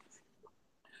 listen,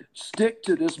 stick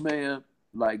to this man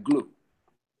like glue.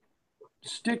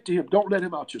 Stick to him. Don't let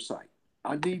him out your sight.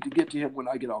 I need to get to him when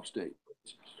I get off stage.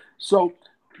 So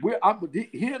he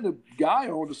and the guy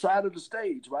are on the side of the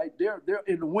stage, right? They're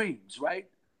in the wings, right?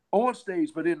 On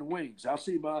stage, but in the wings. I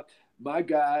see my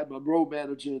guy, my road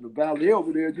manager, and the valet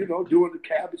over there, doing the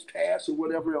cabbage pass or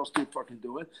whatever else they're fucking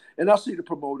doing. And I see the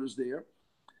promoters there.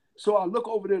 So I look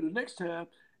over there the next time,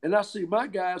 and I see my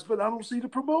guys, but I don't see the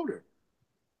promoter.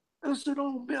 And I said,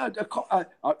 oh, man.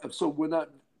 So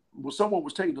when someone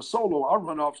was taking the solo, I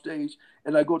run off stage,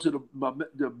 and I go to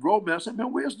the road manager. I said,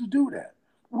 man, where's the dude at?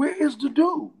 Where is the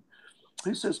dude?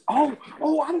 He says, I don't.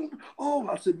 Oh,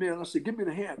 I said, man. I said, give me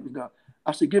the hand.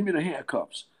 I said, give me the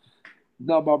handcuffs.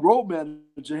 Now, my road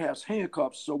manager has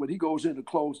handcuffs, so when he goes in to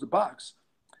close the box,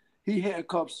 he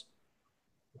handcuffs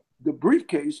the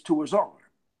briefcase to his arm.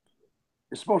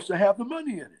 It's supposed to have the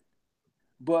money in it.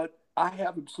 But I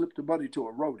have him slip the money to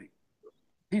a roadie.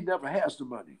 He never has the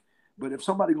money. But if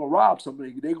somebody going to rob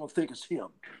somebody, they're going to think it's him.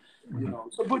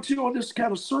 So, but on this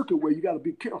kind of circuit where you got to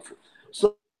be careful.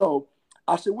 So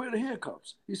I said, where are the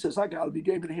handcuffs? He says, I got them. He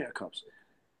gave me the handcuffs.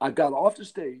 I got off the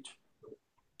stage.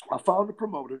 I found the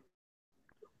promoter.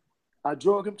 I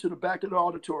drug him to the back of the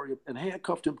auditorium and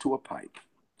handcuffed him to a pipe.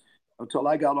 until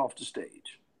I got off the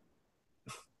stage.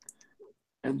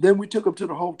 And then we took him to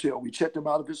the hotel. We checked him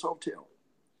out of his hotel.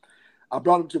 I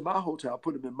brought him to my hotel,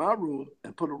 put him in my room,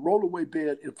 and put a rollaway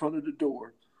bed in front of the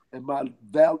door. And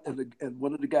and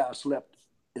one of the guys slept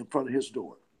in front of his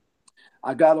door.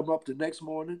 I got him up the next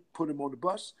morning, put him on the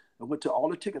bus, and went to all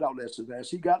the ticket outlets. And as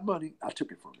he got money, I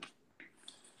took it from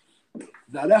him.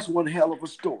 Now that's one hell of a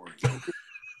story.